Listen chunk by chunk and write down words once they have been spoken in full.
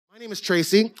My name is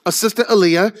Tracy, assistant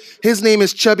Aaliyah. His name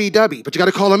is Chubby Dubby, but you got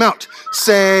to call him out.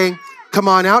 Say, come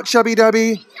on out, Chubby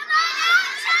Dubby.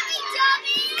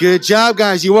 Good job,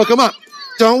 guys. You woke him up.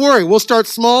 Don't worry. We'll start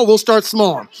small.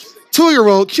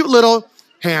 2-year-old, cute little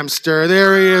hamster.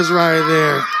 There he is right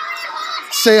there.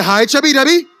 Say hi, Chubby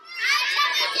Dubby.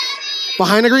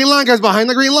 Behind the green line, guys. Behind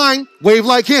the green line. Wave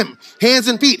like him. Hands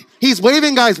and feet. He's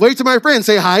waving, guys. Wave to my friend.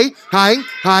 Say hi, hi,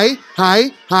 hi,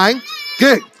 hi, hi.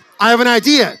 Good. I have an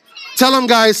idea. Tell him,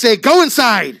 guys. Say, go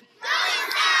inside.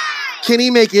 Can he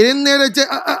make it in there today?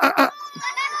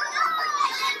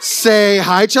 Say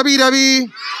hi, Chubby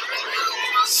Dubby.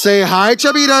 Say hi,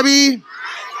 Chubby Dubby.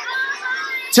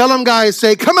 Tell him, guys.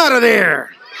 Say, come out of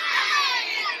there.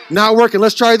 Not working.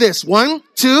 Let's try this. 1,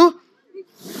 2.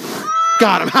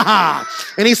 Got him.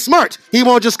 And he's smart. He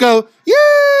won't just go,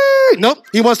 yay. Nope.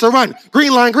 He wants to run.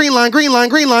 Green line, green line, green line,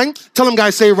 green line. Tell him,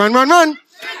 guys. Say, run, run, run.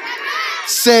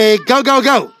 Say, go, go,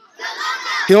 go.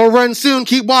 He'll run soon.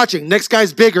 Keep watching. Next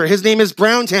guy's bigger. His name is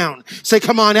Browntown. Say,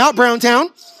 come on out, Browntown.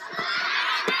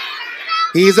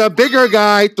 He's a bigger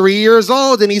guy, 3 years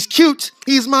old, and he's cute.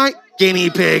 He's my guinea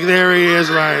pig. There he is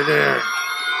right there.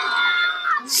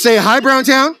 Say hi,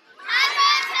 Browntown.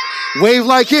 Wave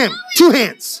like him. 2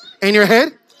 hands. And your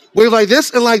head. Wave like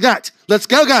this and like that. Let's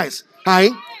go, guys. Hi,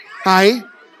 hi,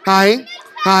 hi,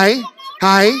 hi,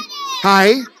 hi,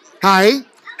 hi, hi,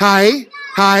 hi,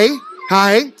 hi,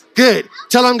 hi. Good.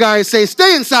 Tell him, guys, say,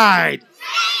 stay inside.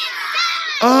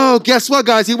 Oh, guess what,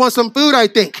 guys? He wants some food, I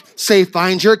think. Say,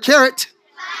 find your carrot.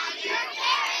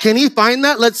 Can he find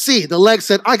that? Let's see. The leg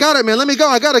said, I got it, man. Let me go.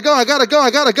 I gotta go. I gotta go.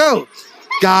 I gotta go.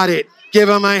 Got it. Give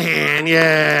him a hand.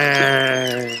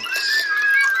 Yeah.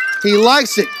 He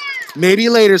likes it. Maybe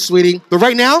later, sweetie. But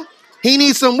right now, he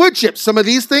needs some wood chips. Some of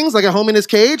these things, like at home in his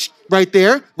cage. Right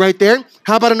there. Right there.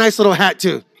 How about a nice little hat,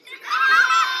 too?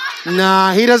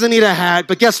 Nah, he doesn't need a hat.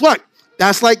 But guess what?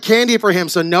 That's like candy for him.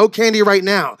 So no candy right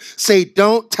now. Say,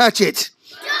 don't touch it.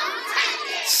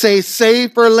 Say,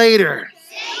 save for later.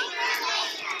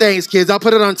 Thanks, kids. I'll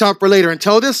put it on top for later. And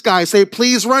tell this guy, say,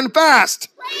 please run fast.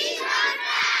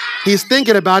 He's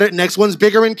thinking about it. Next one's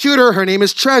bigger and cuter. Her name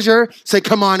is Treasure. Say,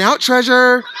 come on out,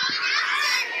 Treasure.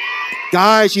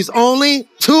 Guys, she's only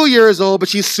 2 years old, but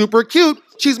she's super cute.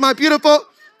 She's my beautiful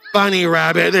bunny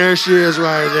rabbit. There she is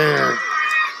right there.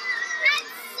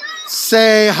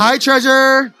 Say, hi,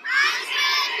 Treasure.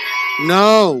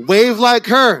 No, wave like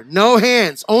her. No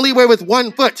hands. Only wave with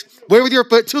 1 foot. Wave with your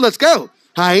foot, too. Let's go.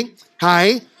 Hi,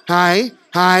 hi, hi,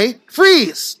 hi.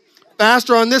 Freeze.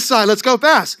 Faster on this side. Let's go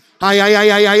fast. Hi, hi, hi,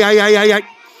 hi, hi, hi, hi, hi.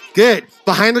 Good.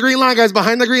 Behind the green line, guys.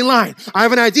 Behind the green line. I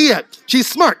have an idea. She's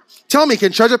smart. Tell me,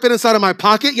 can Treasure fit inside of my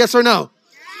pocket? Yes or no?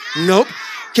 Nope.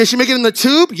 Can she make it in the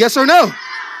tube? Yes or no?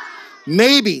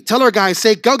 Maybe. Tell her, guys.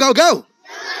 Say, go, go, go.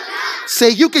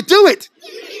 Say, you could do it.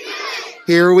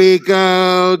 Here we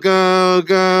go, go,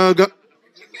 go, go.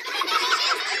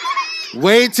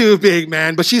 Way too big,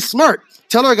 man. But she's smart.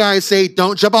 Tell her, guys, say,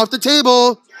 don't jump off the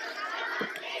table.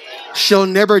 She'll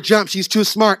never jump. She's too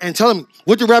smart. And tell them,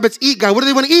 what do rabbits eat, guys? What do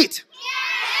they want to eat?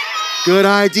 Good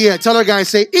idea. Tell her, guys,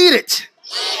 say, eat it.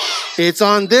 It's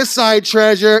on this side,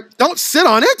 Treasure. Don't sit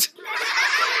on it.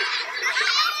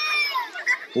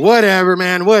 Whatever,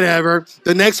 man, whatever.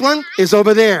 The next one is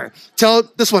over there. Tell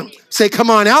this one, say, come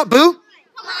on out, boo.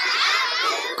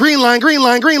 Green line, green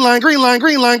line, green line, green line,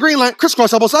 green line, green line.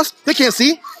 Crisscross applesauce. They can't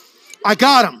see. I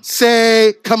got him.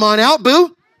 Say, come on out,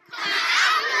 boo.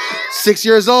 6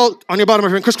 years old. On your bottom, my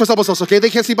friend. Crisscross applesauce, okay? They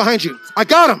can't see behind you. I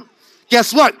got him.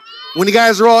 Guess what? When you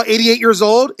guys are all 88 years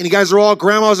old, and you guys are all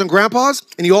grandmas and grandpas,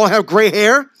 and you all have gray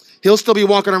hair, he'll still be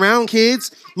walking around,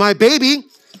 kids. My baby,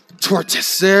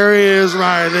 Tortoise. There he is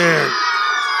right there.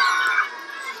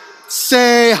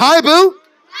 Say, hi, boo.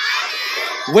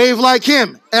 Wave like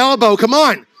him. Elbow, come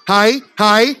on. Hi,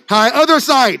 hi, hi. Other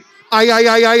side. Ay, ay,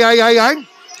 ay, ay, ay, ay, ay.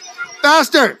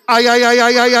 Faster. Ay, ay, ay,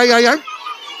 ay, ay, ay, ay, ay.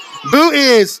 Boo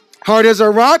is hard as a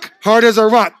rock,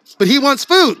 but he wants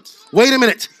food. Wait a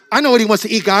minute. I know what he wants to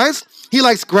eat, guys. He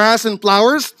likes grass and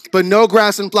flowers, but no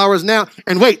grass and flowers now.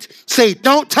 And wait, say,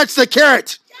 don't touch the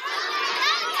carrot.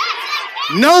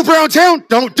 No, Browntown,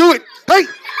 don't do it. Hey.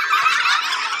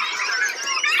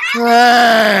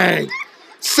 Hey.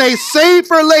 Say, save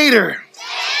for later.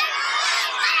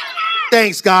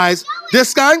 Thanks, guys.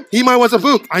 This guy, he might want some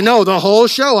food. I know, the whole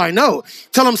show, I know.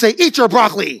 Tell him, say, eat your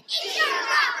broccoli.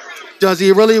 Does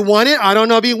he really want it? I don't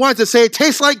know if he wants it. Say, it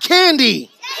tastes like candy.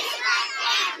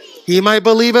 He might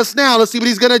believe us now. Let's see what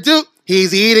he's going to do.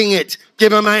 He's eating it.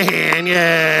 Give him a hand.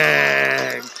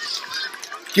 Yeah.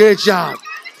 Good job.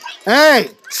 Hey,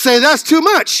 say that's too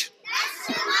much.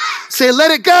 Say,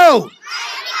 let it go.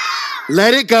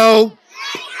 Let it go.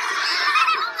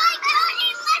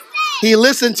 He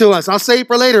listened to us. I'll save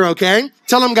for later, okay?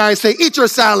 Tell him, guys, say, eat your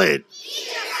salad.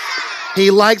 He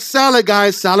likes salad,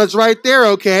 guys. Salad's right there,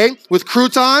 okay? With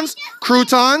croutons,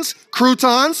 croutons,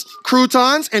 croutons,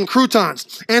 croutons, and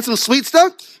croutons. And some sweet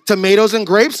stuff, tomatoes and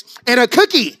grapes, and a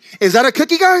cookie. Is that a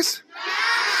cookie, guys?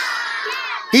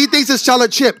 He thinks it's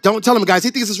chocolate chip. Don't tell him, guys.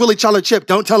 He thinks it's really chocolate chip.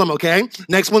 Don't tell him, okay?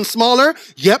 Next one, smaller.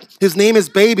 Yep, his name is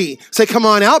Baby. Say, come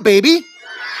on out, baby.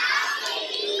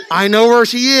 I know where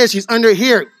she is. She's under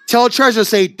here. Tell Treasure,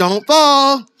 say, don't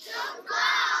fall.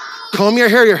 Comb your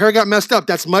hair. Your hair got messed up.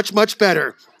 That's much, much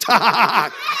better.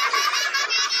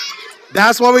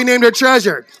 That's why we named her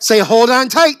Treasure. Say, hold on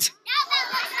tight.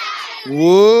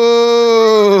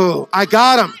 Whoa. I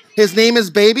got him. His name is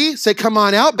Baby. Say, come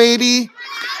on out, baby.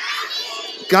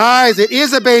 Guys, it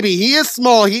is a baby. He is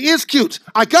small. He is cute.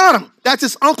 I got him. That's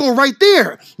his uncle right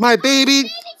there. My baby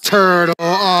turtle.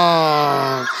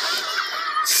 Aww.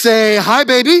 Say, hi,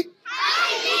 baby.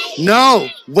 No,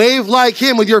 wave like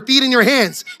him with your feet in your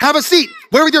hands. Have a seat.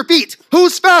 Where with your feet?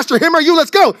 Who's faster, him or you?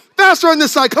 Let's go. Faster on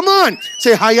this side. Come on.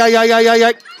 Say hi, hi, hi, hi, hi,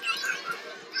 hi.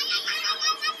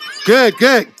 Good,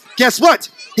 good. Guess what?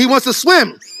 He wants to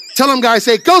swim. Tell him, guys,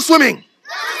 say, go swimming. Go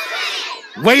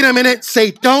swimming. Wait a minute.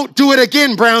 Say, don't do it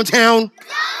again, Browntown.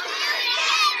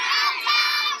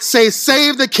 Say,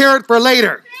 save the carrot for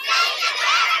later.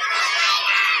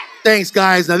 Thanks,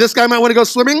 guys. Now, this guy might want to go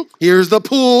swimming. Here's the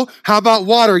pool. How about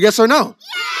water? Yes or no? Yeah.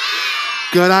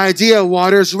 Good idea.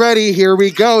 Water's ready. Here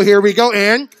we go. Here we go.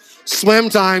 And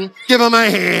swim time. Give him a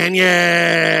hand.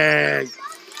 Yay.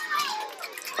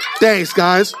 Thanks,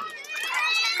 guys.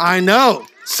 I know.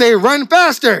 Say, run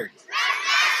faster.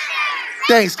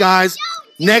 Thanks, guys.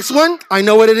 Next one. I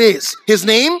know what it is. His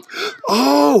name?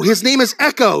 Oh, his name is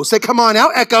Echo. Say, come on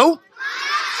out, Echo.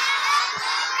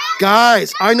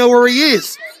 Guys, I know where he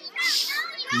is.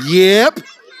 Yep.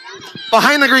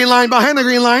 Behind the green line, behind the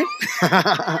green line.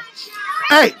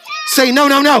 Hey, say no,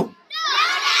 no, no.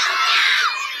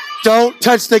 Don't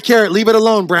touch the carrot. Leave it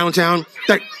alone, Browntown.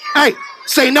 Hey,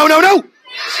 say no, no, no.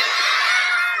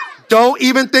 Don't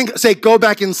even think. Say go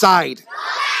back inside.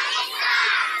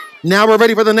 Now we're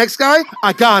ready for the next guy.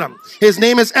 I got him. His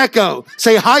name is Echo.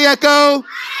 Say hi, Echo.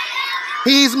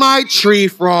 He's my tree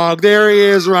frog. There he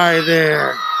is right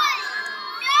there.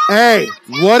 Hey,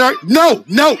 what are... No,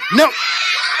 no, no.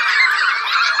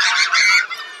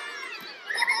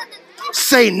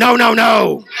 Say no, no,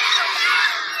 no.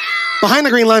 Behind the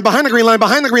green line, behind the green line,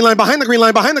 behind the green line, behind the green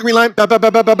line, behind the green line,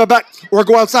 back, or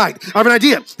go outside. I have an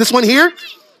idea. This one here,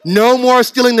 no more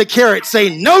stealing the carrot. Say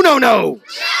no, no, no.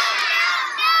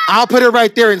 I'll put it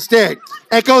right there instead.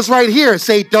 Echo's right here.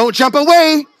 Say don't jump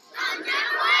away.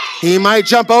 He might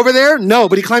jump over there. No,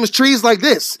 but he climbs trees like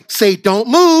this. Say don't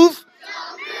move.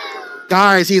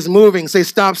 Guys, he's moving. Say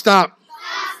stop, stop.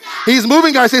 He's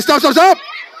moving, guys. Say stop, stop, stop.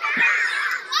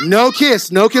 No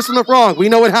kiss. No kiss from the frog. We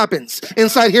know what happens.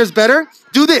 Inside here's better.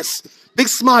 Do this. Big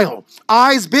smile.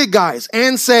 Eyes big, guys.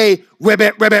 And say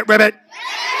ribbit, ribbit, ribbit.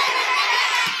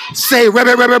 Say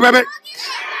ribbit, ribbit, ribbit.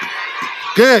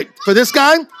 Good. For this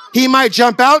guy, he might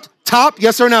jump out. Top,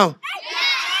 yes or no?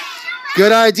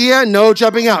 Good idea. No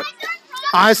jumping out.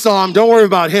 I saw him. Don't worry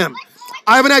about him.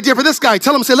 I have an idea for this guy.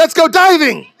 Tell him, say, let's go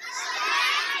diving.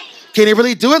 Can he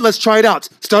really do it? Let's try it out.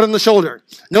 Start on the shoulder.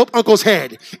 Nope, uncle's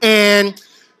head. And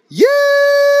yeah.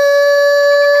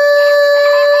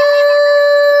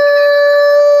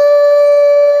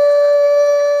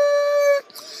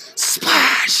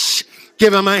 Splash.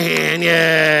 Give him a hand.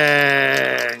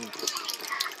 Yeah.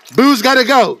 Boo's got to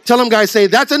go. Tell him, guys, say,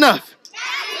 that's enough.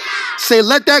 Say,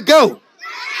 let that go.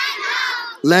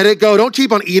 Let it go. Don't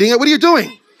keep on eating it. What are you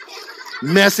doing?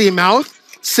 Messy mouth.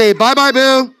 Say, bye-bye,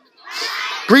 Boo.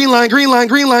 Green line, green line,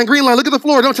 green line, green line. Look at the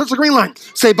floor. Don't touch the green line.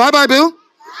 Say bye-bye, Boo.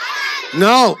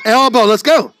 No. Elbow. Let's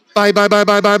go. Bye, bye, bye,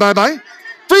 bye, bye, bye, bye.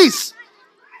 Freeze.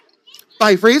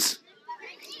 Bye, freeze.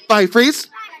 Bye, freeze.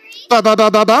 Bye, bye, bye,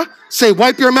 bye, bye. Say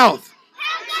wipe your mouth.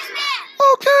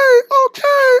 Okay,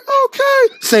 okay, okay.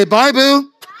 Say bye,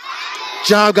 Boo.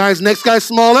 Job, guys. Next guy's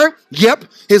smaller. Yep.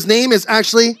 His name is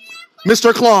actually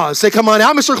Mr. Claus. Say come on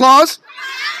out, Mr. Claus.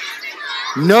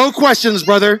 No questions,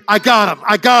 brother. I got him.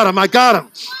 I got him. I got him.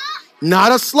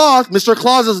 Not a sloth. Mr.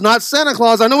 Claus is not Santa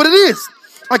Claus. I know what it is.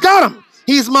 I got him.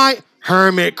 He's my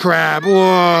hermit crab.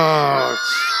 Whoa.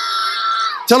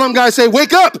 Tell him, guys, say,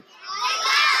 wake up.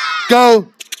 Go.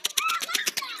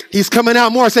 He's coming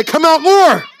out more. Say, come out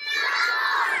more.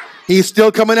 He's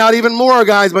still coming out even more,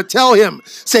 guys, but tell him.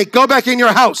 Say, go back in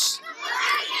your house.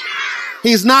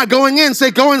 He's not going in.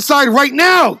 Say, go inside right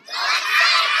now.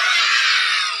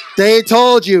 They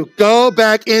told you, go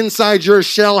back inside your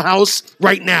shell house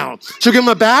right now. Should we give him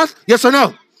a bath? Yes or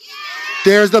no?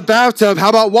 There's the bathtub. How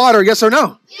about water? Yes or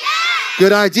no? Yeah.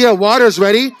 Good idea. Water's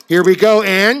ready. Here we go.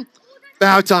 And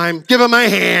bow time. Give him a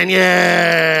hand.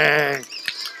 Yeah.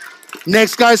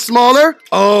 Next guy smaller.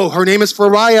 Oh, her name is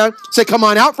Faraya. Say, come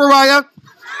on out, Faraya.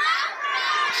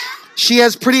 She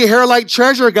has pretty hair like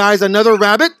treasure, guys. Another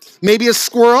rabbit. Maybe a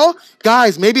squirrel.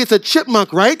 Guys, maybe it's a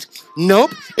chipmunk, right?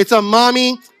 Nope. It's a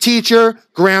mommy, teacher,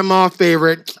 grandma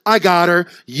favorite. I got her.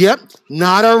 Yep.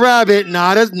 Not a rabbit.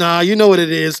 Nah, you know what it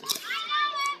is.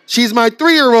 She's my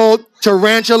 3-year-old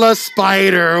tarantula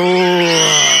spider. Ooh.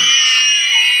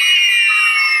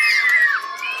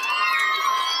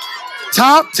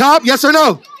 Top, yes or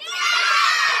no?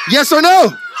 Yes or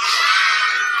no?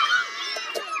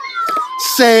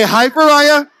 Say hi,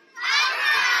 Faraya.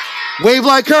 Wave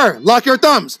like her. Lock your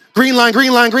thumbs. Green line,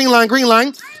 green line, green line, green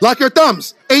line. Lock your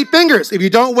thumbs. 8 fingers. If you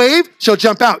don't wave, she'll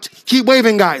jump out. Keep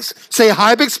waving, guys. Say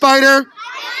hi, big spider.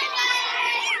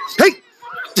 Hey.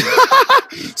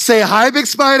 Say hi, big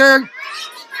spider.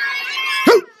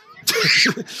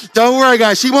 Don't worry,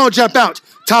 guys. She won't jump out.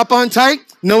 Top on tight.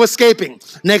 No escaping.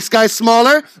 Next guy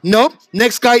smaller. Nope.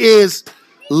 Next guy is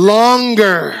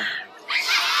longer.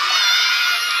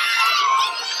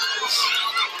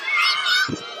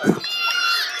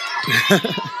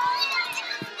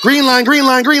 Green line, green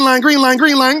line, green line, green line,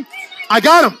 green line. I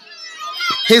got him.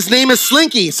 His name is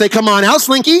Slinky. Say, come on out,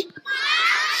 Slinky.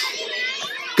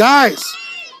 Guys,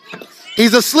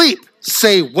 he's asleep.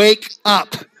 Say, wake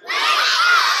up.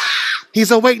 He's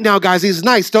awake now, guys. He's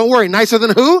nice. Don't worry. Nicer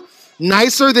than who?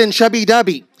 Nicer than Chubby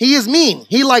Dubby. He is mean.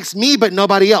 He likes me, but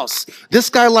nobody else. This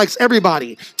guy likes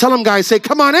everybody. Tell him, guys, say,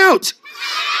 come on out.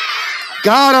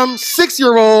 Got him.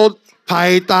 6-year-old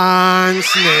python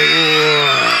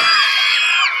snake.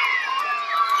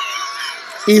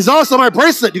 He's also my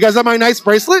bracelet. You guys have my nice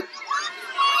bracelet?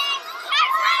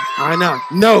 I know.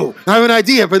 No, I have an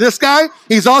idea for this guy.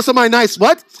 He's also my nice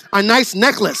what? A nice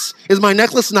necklace. Is my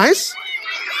necklace nice?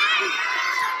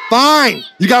 Fine.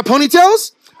 You got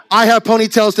ponytails? I have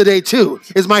ponytails today too.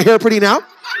 Is my hair pretty now?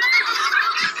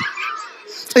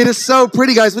 It is so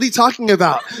pretty, guys. What are you talking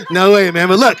about? No way, man.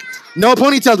 But look, no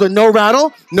ponytails, but no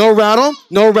rattle, no rattle,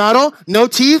 no rattle, no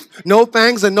teeth, no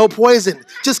fangs, and no poison.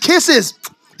 Just kisses.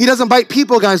 He doesn't bite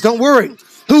people, guys. Don't worry.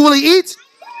 Who will he eat?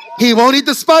 He won't eat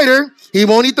the spider. He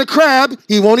won't eat the crab.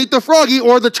 He won't eat the froggy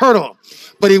or the turtle.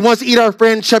 But he wants to eat our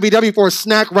friend Chubby W for a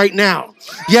snack right now.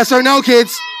 Yes or no,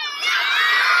 kids?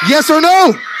 Yes or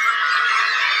no?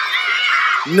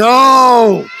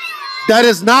 No. That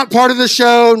is not part of the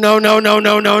show. No, no, no,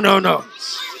 no, no, no, no.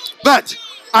 But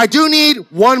I do need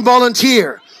one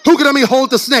volunteer. Who can let me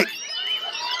hold the snake?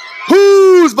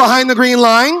 Who's behind the green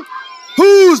line?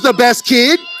 Who's the best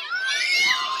kid?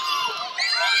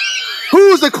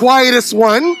 Who's the quietest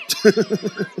one?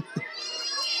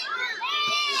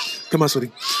 Come on,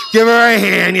 sweetie. Give her a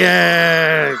hand,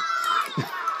 yeah.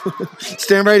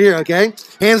 Stand right here, okay?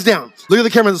 Hands down. Look at the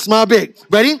cameras and smile big.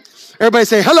 Ready? Everybody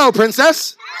say, hello,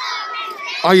 princess.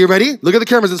 Are you ready? Look at the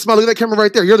cameras and smile. Look at that camera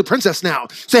right there. You're the princess now.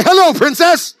 Say, hello,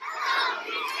 princess.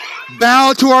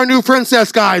 Bow to our new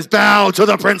princess, guys. Bow to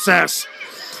the princess.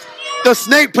 The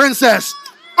snake princess.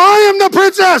 I am the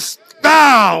princess.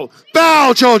 Bow.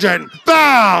 Bow, children.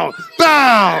 Bow.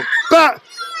 Bow. Bow.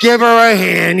 Give her a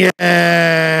hand.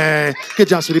 Yeah. Good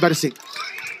job, sweetie. By the seat.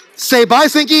 Say bye,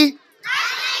 Sinky.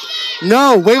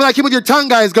 No. Wave like him with your tongue,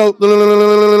 guys. Go.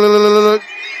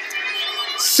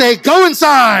 Say go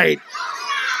inside.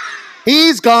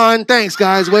 He's gone. Thanks,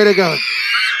 guys. Way to go.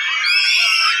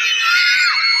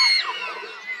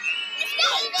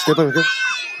 Step over.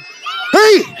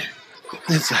 Hey!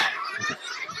 Inside.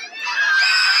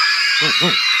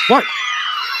 What?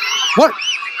 What?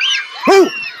 Who?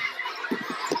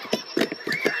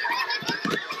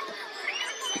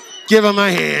 Give him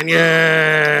a hand.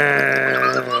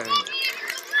 Yeah.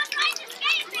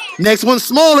 Next one's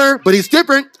smaller, but he's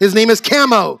different. His name is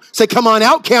Camo. Say, come on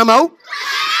out, Camo.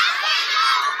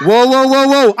 Whoa, whoa, whoa,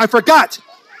 whoa. I forgot.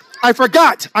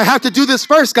 I have to do this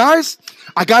first, guys.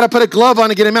 I got to put a glove on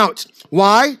to get him out.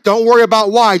 Why? Don't worry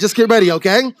about why. Just get ready,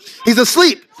 okay? He's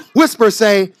asleep. Whisper,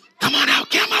 say, come on out,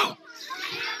 Camo.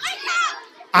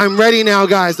 I'm ready now,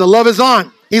 guys. The love is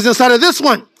on. He's inside of this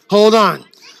one. Hold on.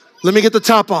 Let me get the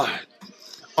top on.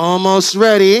 Almost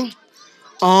ready.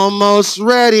 Almost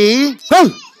ready.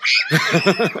 Oh!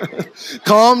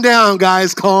 Calm down,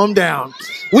 guys. Calm down.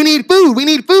 We need food. We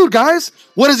need food, guys.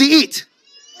 What does he eat?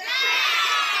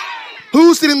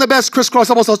 Who's sitting the best crisscross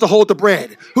applesauce to hold the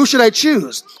bread? Who should I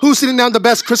choose? Who's sitting down the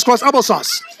best crisscross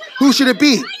applesauce? Who should it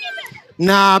be?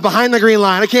 Nah, behind the green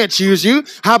line. I can't choose you.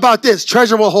 How about this?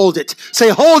 Treasure will hold it. Say,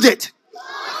 hold it.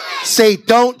 Say,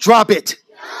 don't drop it.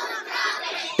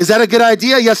 Is that a good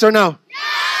idea? Yes or no?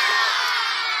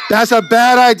 That's a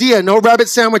bad idea. No rabbit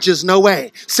sandwiches, no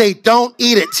way. Say, don't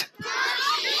eat it.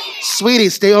 Sweetie,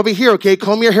 stay over here, okay?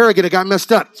 Comb your hair again, it got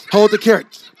messed up. Hold the carrot.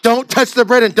 Don't touch the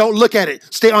bread and don't look at it.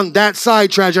 Stay on that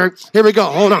side, treasure. Here we go,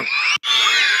 hold on.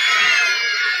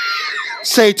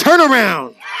 Say, turn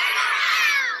around.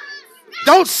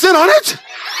 Don't sit on it.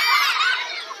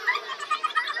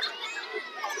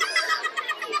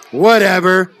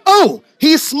 Whatever. Oh,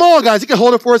 he's small, guys. He can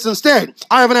hold it for us instead.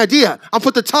 I have an idea. I'll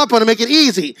put the top on to make it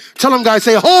easy. Tell him, guys,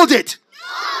 say, hold it.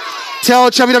 Tell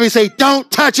Chubby W, say,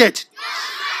 don't touch it.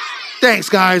 Thanks,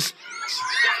 guys.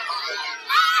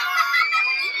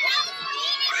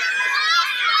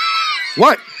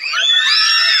 What?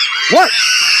 What?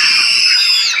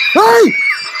 Hey!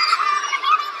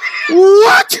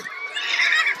 What?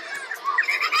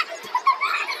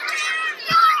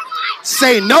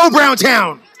 Say no,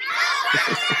 Browntown.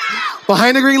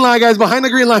 Behind the green line, guys, behind the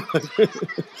green line.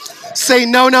 Say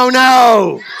no, no,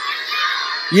 no.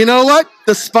 You know what?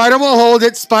 The spider will hold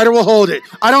it, spider will hold it.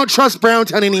 I don't trust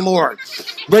Browntown anymore.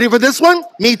 Ready for this one?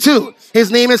 Me too.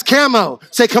 His name is Camo.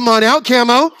 Say, come on out,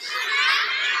 Camo.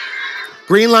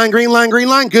 Green line, green line, green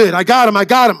line. Good, I got him, I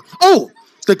got him. Oh,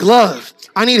 the glove.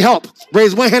 I need help.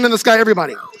 Raise one hand in the sky,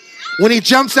 everybody. When he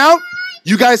jumps out,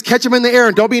 you guys catch him in the air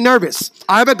and don't be nervous.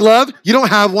 I have a glove. You don't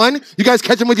have one. You guys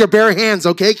catch him with your bare hands,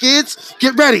 okay, kids?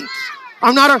 Get ready.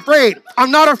 I'm not afraid.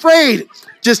 I'm not afraid.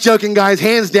 Just joking, guys.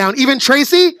 Hands down. Even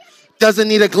Tracy doesn't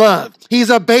need a glove.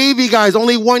 He's a baby, guys,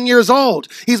 only 1 year old.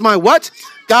 He's my what?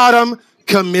 Got him.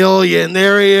 Chameleon.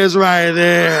 There he is right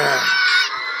there.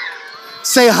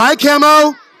 Say hi,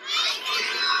 Camo.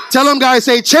 Tell him, guys,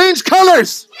 say change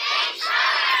colors.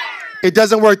 It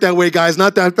doesn't work that way, guys.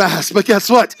 Not that fast. But guess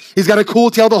what? He's got a cool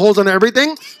tail that holds on to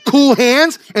everything, cool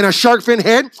hands, and a shark fin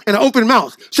head, and an open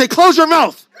mouth. Say, close your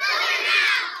mouth.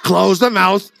 Close the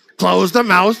mouth. Close the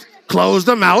mouth. Close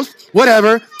the mouth.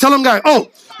 Whatever. Tell him, guy.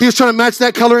 Oh, he was trying to match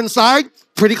that color inside.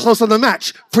 Pretty close on the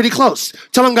match. Pretty close.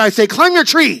 Tell him, guys, say, climb your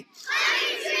tree.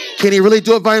 Can he really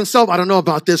do it by himself? I don't know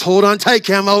about this. Hold on tight,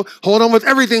 Camo. Hold on with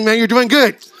everything, man. You're doing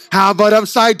good. How about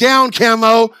upside down,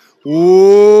 Camo?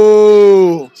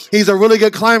 Ooh, he's a really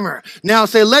good climber. Now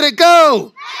say, let it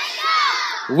go.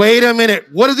 Wait a minute.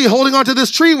 What is he holding onto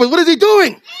this tree with? What is he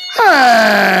doing?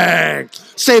 Hey,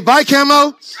 say bye,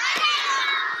 Camo.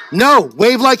 No,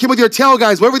 wave like him with your tail,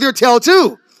 guys. Wave with your tail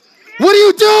too. What are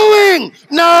you doing?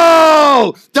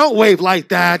 No, don't wave like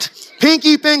that.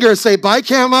 Pinky finger, say bye,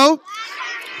 Camo.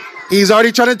 He's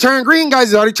already trying to turn green, guys.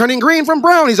 He's already turning green from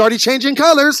brown. He's already changing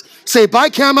colors. Say bye,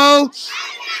 Camo.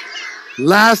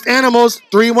 Last animals,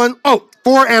 3, 1. Oh,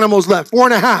 4 animals left,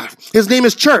 4.5. His name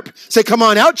is Chirp. Say, come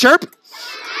on out, Chirp.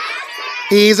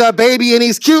 He's a baby and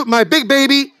he's cute, my big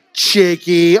baby.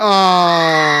 Chicky.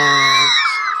 Aww.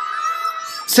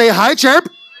 Say hi, Chirp.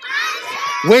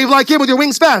 Wave like him with your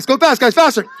wings fast. Go fast, guys,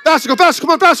 faster. Faster, go faster.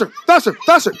 Come on, faster, faster,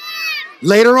 faster.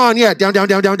 Later on, yeah, down, down,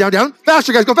 down, down, down, down.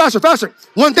 Faster, guys, go faster, faster.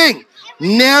 One thing,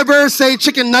 never say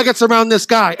chicken nuggets around this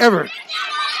guy, ever.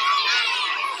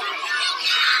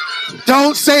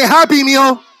 Don't say Happy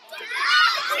Meal.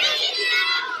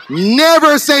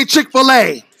 Never say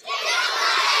Chick-fil-A.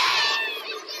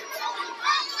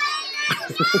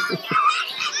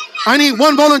 I need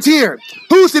one volunteer.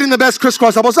 Who's eating the best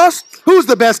crisscross applesauce? Who's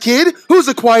the best kid? Who's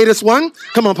the quietest one?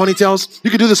 Come on, Ponytails. You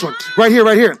can do this one. Right here,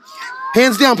 right here.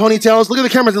 Hands down, Ponytails. Look at the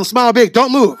cameras and smile big.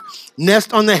 Don't move.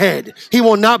 Nest on the head. He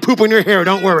will not poop on your hair.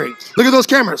 Don't worry. Look at those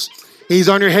cameras. He's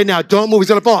on your head now. Don't move. He's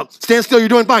going to fall. Stand still. You're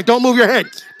doing fine. Don't move your head.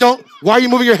 Don't. Why are you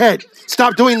moving your head?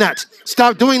 Stop doing that.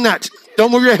 Stop doing that.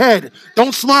 Don't move your head.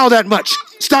 Don't smile that much.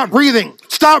 Stop breathing.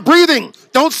 Stop breathing.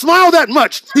 Don't smile that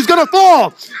much. He's going to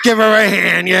fall. Give her a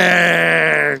hand.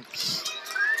 Yeah.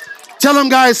 Tell him,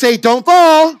 guys, say, don't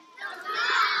fall.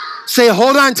 Say,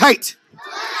 hold on tight.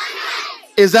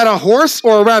 Is that a horse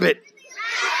or a rabbit?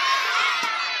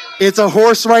 It's a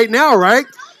horse right now, right?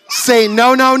 Say,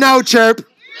 no, no, no, Chirp.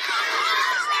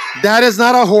 That is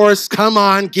not a horse. Come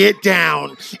on, get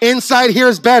down. Inside here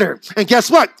is better. And guess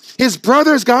what? His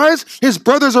brothers, guys, his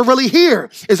brothers are really here.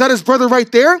 Is that his brother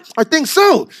right there? I think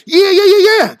so.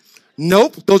 Yeah.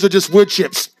 Nope, those are just wood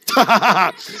chips.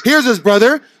 Here's his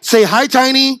brother. Say hi,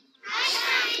 Tiny.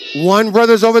 One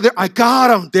brother's over there. I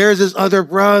got him. There's his other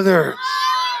brother.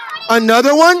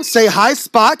 Another one. Say hi,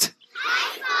 Spot.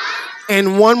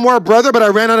 And one more brother, but I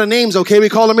ran out of names, okay? We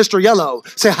call him Mr. Yellow.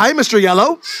 Say hi, Mr.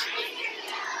 Yellow.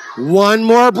 One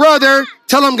more brother.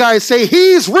 Tell him, guys, say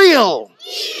he's real.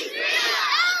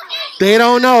 They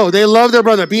don't know. They love their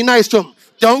brother. Be nice to him.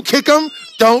 Don't kick him.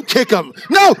 Don't kick him.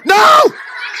 No.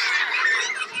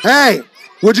 Hey,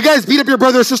 would you guys beat up your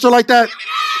brother or sister like that?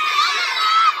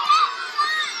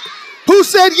 Who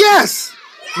said yes?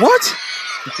 What?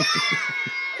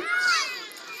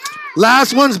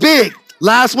 Last one's big.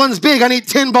 Last one's big. I need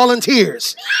 10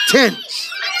 volunteers. 10.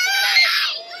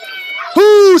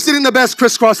 Who's eating the best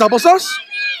crisscross applesauce?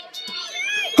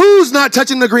 Who's not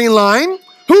touching the green line?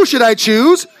 Who should I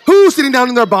choose? Who's sitting down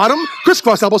in their bottom?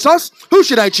 Crisscross applesauce. Who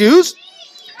should I choose?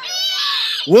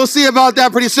 We'll see about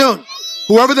that pretty soon.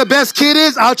 Whoever the best kid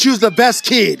is, I'll choose the best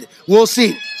kid. We'll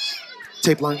see.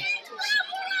 Tape line.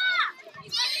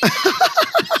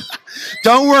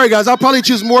 Don't worry, guys. I'll probably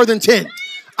choose more than 10.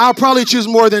 I'll probably choose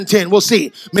more than 10. We'll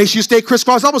see. Make sure you stay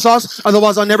crisscross applesauce.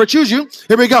 Otherwise, I'll never choose you.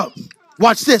 Here we go.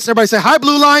 Watch this. Everybody say, hi,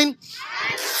 blue line.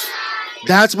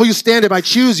 That's where you stand if I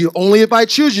choose you. Only if I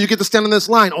choose you, you get to stand on this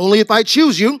line. Only if I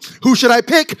choose you. Who should I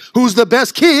pick? Who's the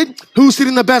best kid? Who's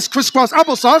eating the best crisscross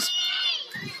applesauce?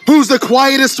 Who's the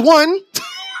quietest one?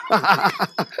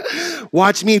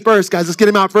 Watch me first, guys. Let's get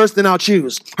him out first, then I'll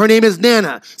choose. Her name is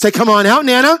Nana. Say, come on out,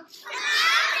 Nana.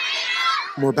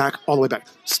 More back, all the way back.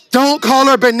 Don't call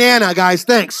her banana, guys.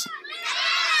 Thanks.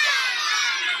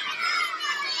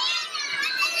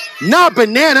 Not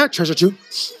banana. Treasure two.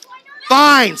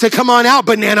 Fine. Say, come on out,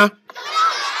 banana.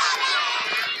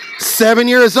 7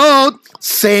 years old.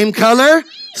 Same color.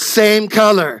 Same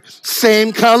color.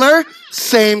 Same color.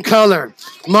 Same color.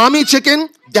 Mommy chicken.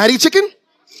 Daddy chicken.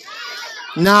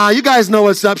 Nah, you guys know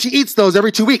what's up. She eats those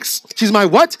every 2 weeks. She's my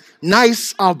what?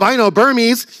 Nice albino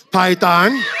Burmese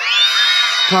python.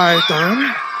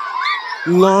 Python.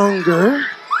 Longer.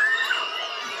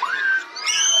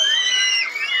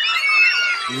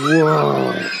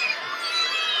 Whoa.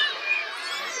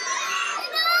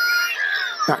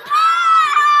 Back.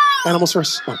 Animals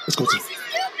first. Oh, let's go.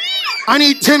 I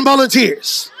need 10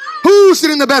 volunteers. Who's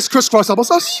eating the best crisscross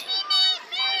applesauce?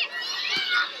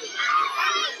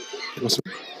 Come on.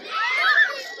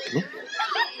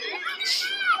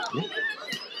 Come on.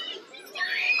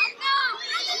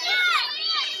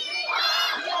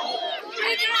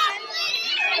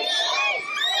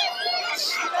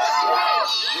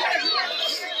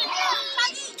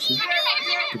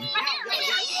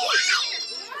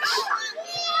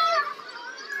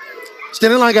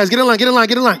 Stand in line, guys. Get in line, get in line,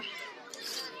 get in line.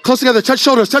 Close together, touch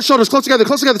shoulders, close together,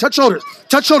 touch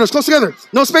shoulders, close together.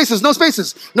 No spaces, no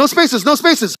spaces, no spaces, no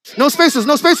spaces, no spaces,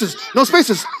 no spaces, no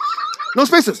spaces, no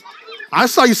spaces. I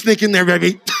saw you sneak in there,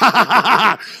 baby.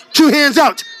 2 hands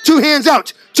out, 2 hands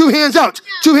out, 2 hands out,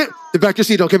 2 hands. Back to your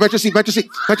seat, okay, back to your seat, back to your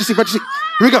seat, back to your seat, back to your seat.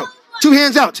 Here we go. 2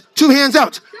 hands out, 2 hands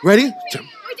out. Ready? Wait, can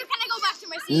I go back to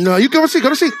my seat? No, you go to seat, go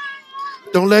to seat.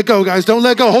 Don't let go, guys, don't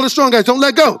let go. Hold it strong, guys, don't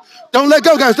let go. Don't let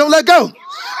go, guys, don't let go.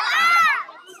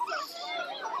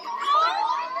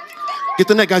 Get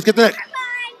the neck, guys, get the neck.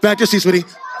 Back to your seat, sweetie.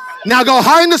 Now go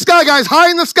high in the sky, guys, high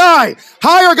in the sky.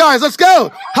 Higher, guys, let's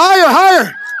go. Higher,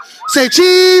 higher. Say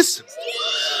cheese.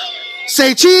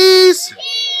 Say cheese.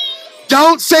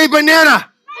 Don't say banana.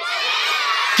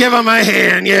 Give him a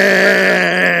hand,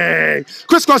 yay.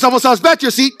 Crisscross applesauce, back to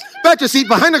your seat,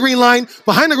 behind the green line,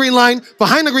 behind the green line,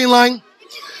 behind the green line.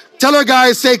 Tell her,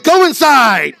 guys, say go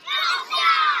inside.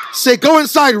 Say go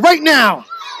inside right now.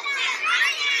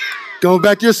 Go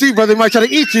back to your seat, brother. They might try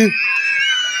to eat you.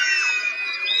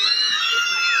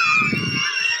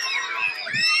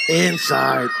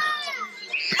 Inside.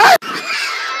 Hey!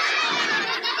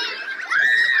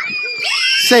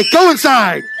 Say, go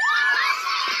inside.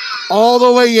 All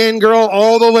the way in, girl.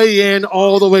 All the way in.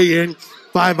 All the way in.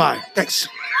 Bye-bye. Thanks.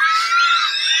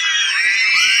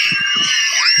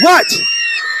 What?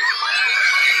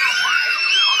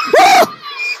 Woo!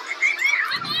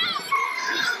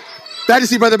 Back to your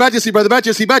seat, brother. Back to your seat, brother. Back to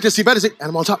your seat. Back to your seat. Back to your seat.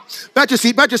 Animal on top. Back to your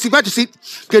seat. Back to your seat. Back to your seat.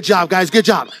 Good job, guys. Good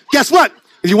job. Guess what?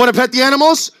 If you want to pet the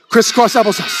animals, crisscross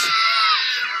applesauce.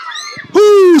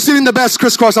 Who's eating the best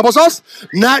crisscross applesauce?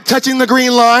 Not touching the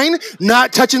green line.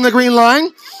 Not touching the green line.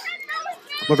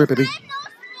 Come over here, baby.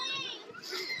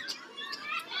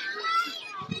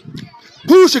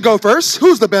 Who should go first?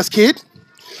 Who's the best kid?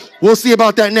 We'll see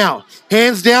about that now.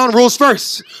 Hands down, rules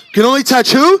first. You can only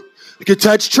touch who? You can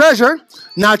touch Treasure.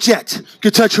 Not yet. You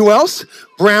can touch who else?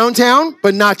 Browntown,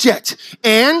 but not yet.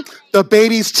 And the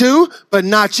babies too, but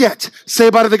not yet. Say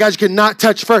bye to the guys you cannot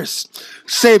touch first.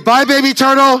 Say bye, baby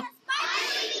turtle.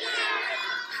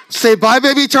 Say bye,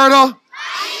 baby turtle.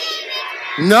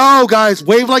 No, guys,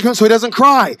 wave like him so he doesn't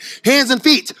cry. Hands and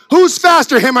feet. Who's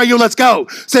faster, him or you? Let's go.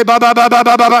 Say bye, bye, bye, bye,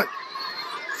 bye, bye, bye.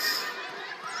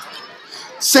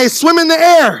 Say swim in the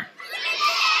air.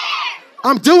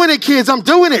 I'm doing it, kids. I'm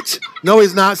doing it. No,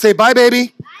 he's not. Say bye,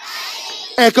 baby.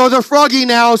 Echo the froggy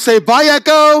now. Say bye,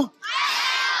 Echo.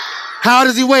 How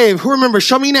does he wave? Who remembers?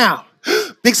 Show me now.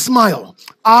 Big smile.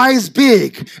 Eyes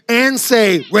big. And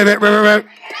say ribbit, ribbit, ribbit.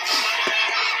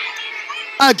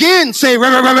 Again, say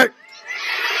ribbit, ribbit.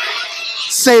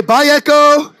 Say bye,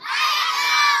 Echo.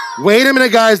 Wait a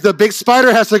minute, guys. The big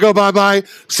spider has to go bye-bye.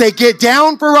 Say get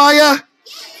down, Pariah.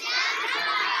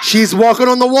 She's walking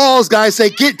on the walls, guys.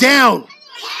 Say get down.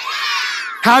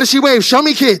 How does she wave? Show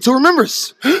me, kids. Who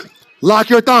remembers? Lock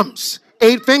your thumbs.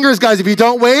 8 fingers, guys. If you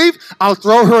don't wave, I'll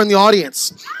throw her in the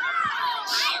audience.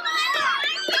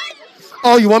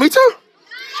 Oh, you want me to?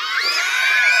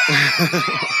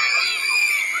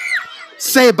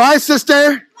 Say bye,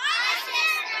 sister.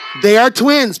 They are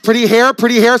twins. Pretty hair,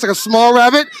 pretty hair. It's like a small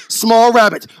rabbit. Small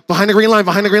rabbit. Behind the green line,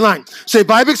 behind the green line. Say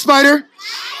bye, big spider.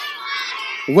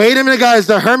 Wait a minute, guys.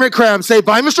 The hermit crab. Say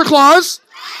bye, Mr. Claus.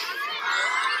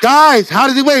 Guys, how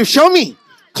does he wave? Show me.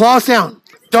 Claw sound.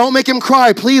 Don't make him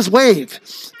cry. Please wave.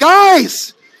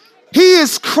 Guys, he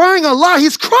is crying a lot.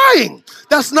 He's crying.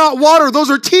 That's not water.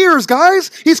 Those are tears, guys.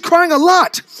 He's crying a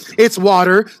lot. It's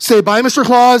water. Say bye, Mr.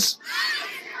 Claus.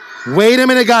 Wait a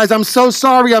minute, guys. I'm so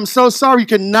sorry. I'm so sorry. You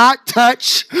cannot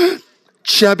touch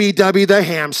Chubby Dubby the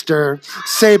hamster.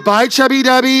 Say bye, Chubby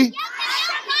Dubby.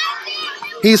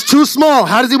 He's too small.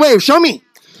 How does he wave? Show me.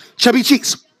 Chubby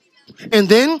cheeks. And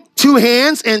then 2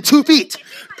 hands and 2 feet.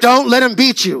 Don't let him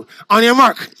beat you. On your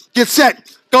mark. Get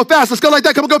set. Go fast. Let's go like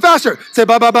that. Come on, go faster. Say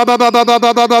bye, bye, bye, bye, bye, bye, bye,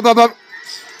 bye, bye, bye, bye.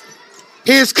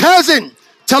 His cousin.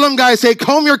 Tell him, guys, say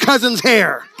comb your cousin's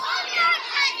hair.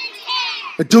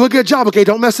 Do a good job, okay?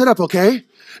 Don't mess it up, okay?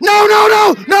 No, no,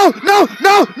 no, no, no,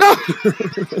 no, no.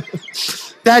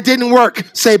 That didn't work.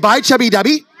 Say bye, Chubby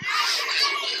Dubby.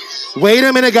 Wait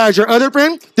a minute, guys. Your other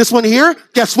friend, this one here,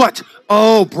 guess what?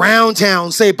 Oh,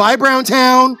 Browntown. Say bye,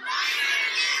 Browntown.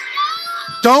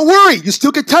 Don't worry. You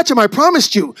still can touch him. I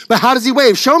promised you. But how does he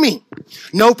wave? Show me.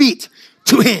 No feet.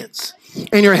 2 hands.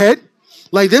 In your head.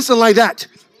 Like this and like that.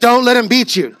 Don't let him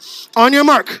beat you. On your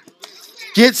mark.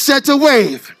 Get set to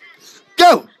wave.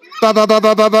 Go. Ba ba ba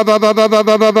ba ba ba ba ba ba ba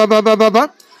ba ba ba ba ba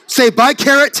ba. Say bye,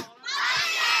 carrot.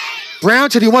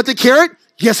 Browntown, do you want the carrot?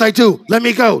 Yes, I do. Let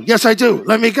me go. Yes, I do.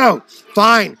 Let me go.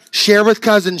 Fine. Share with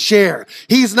cousin. Share.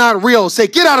 He's not real. Say,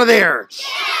 get out of there.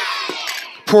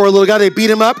 Poor little guy. They beat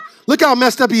him up. Look how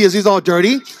messed up he is. He's all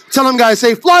dirty. Tell him, guys,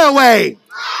 say, fly away.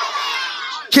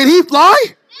 Can he fly?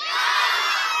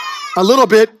 A little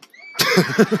bit.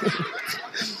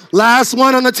 Last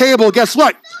one on the table. Guess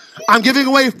what? I'm giving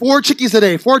away 4 chickies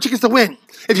today. 4 chickies to win.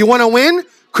 If you want to win,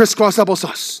 crisscross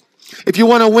applesauce. If you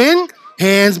want to win,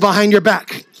 hands behind your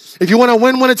back. If you want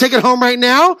to take it home right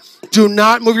now, do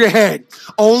not move your head.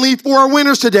 Only 4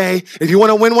 winners today. If you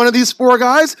want to win one of these 4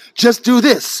 guys, just do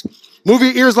this. Move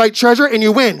your ears like treasure and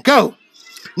you win. Go.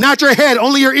 Not your head,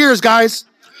 only your ears, guys.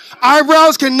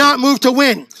 Eyebrows cannot move to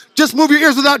win. Just move your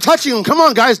ears without touching them. Come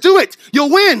on, guys, do it. You'll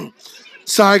win.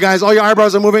 Sorry, guys, all your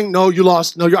eyebrows are moving. No, you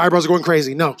lost. No, your eyebrows are going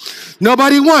crazy. No.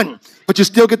 Nobody won, but you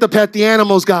still get to pet the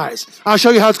animals, guys. I'll show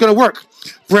you how it's going to work.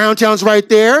 Browntown's right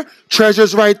there.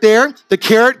 Treasure's right there. The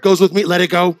carrot goes with me. Let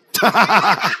it go.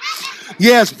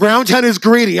 Yes, Browntown is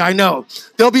greedy. I know.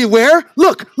 They'll be where?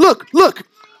 Look, look, look.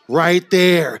 Right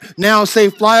there. Now say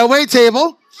fly away,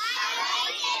 table.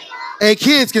 Hey,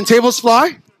 kids, can tables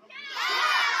fly?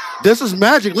 This is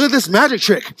magic. Look at this magic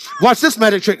trick. Watch this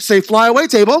magic trick. Say fly away,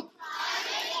 table.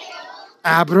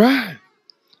 Abra.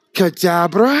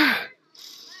 Cadabra.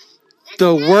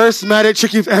 The worst magic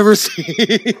trick you've ever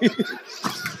seen.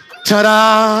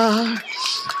 Ta-da!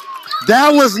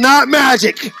 That was not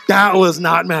magic. That was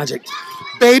not magic.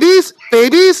 Babies,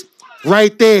 babies,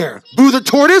 right there. Boo the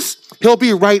tortoise, he'll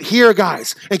be right here,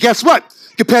 guys. And guess what?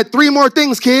 You pet 3 more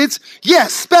things, kids.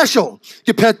 Yes, special.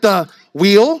 You pet the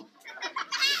wheel.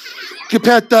 You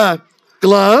pet the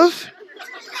glove.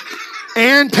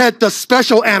 And pet the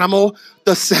special animal,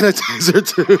 the sanitizer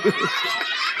too.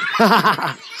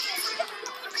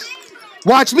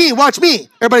 Watch me, watch me.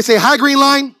 Everybody say hi, green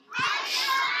line.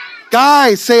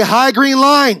 Guys, say hi, green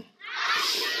line.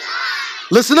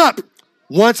 Listen up.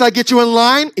 Once I get you in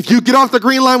line, if you get off the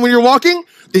green line when you're walking,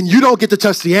 then you don't get to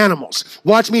touch the animals.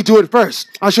 Watch me do it first.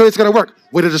 I'll show you it's going to work.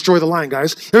 Way to destroy the line,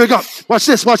 guys. Here we go. Watch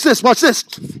this, watch this, watch this.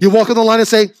 You walk on the line and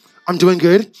say, I'm doing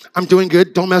good. I'm doing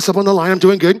good. Don't mess up on the line. I'm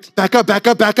doing good. Back up, back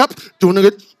up, back up. Doing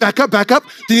good. Back up, back up.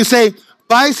 Then you say,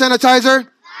 bye, sanitizer.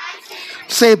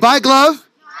 Say, bye, glove.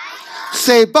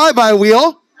 Say, bye-bye,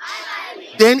 wheel.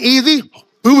 Then easy.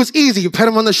 Boo is easy. You pet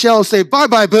him on the shell. Say,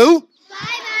 bye-bye, boo.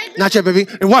 Bye-bye. Not yet, baby.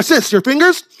 And watch this. Your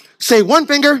fingers. Say 1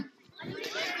 finger.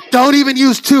 Don't even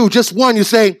use 2. Just 1. You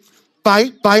say,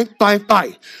 bye, bye, bye,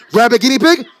 bye. Rabbit, guinea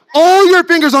pig. All your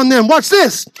fingers on them. Watch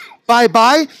this. Bye,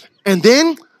 bye. And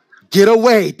then get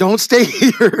away. Don't stay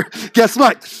here. Guess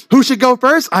what? Who should go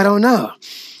first? I don't know.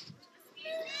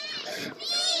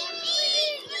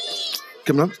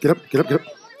 Come on. Get up, get up, get up.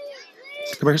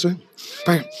 Come here, son.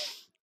 Right here.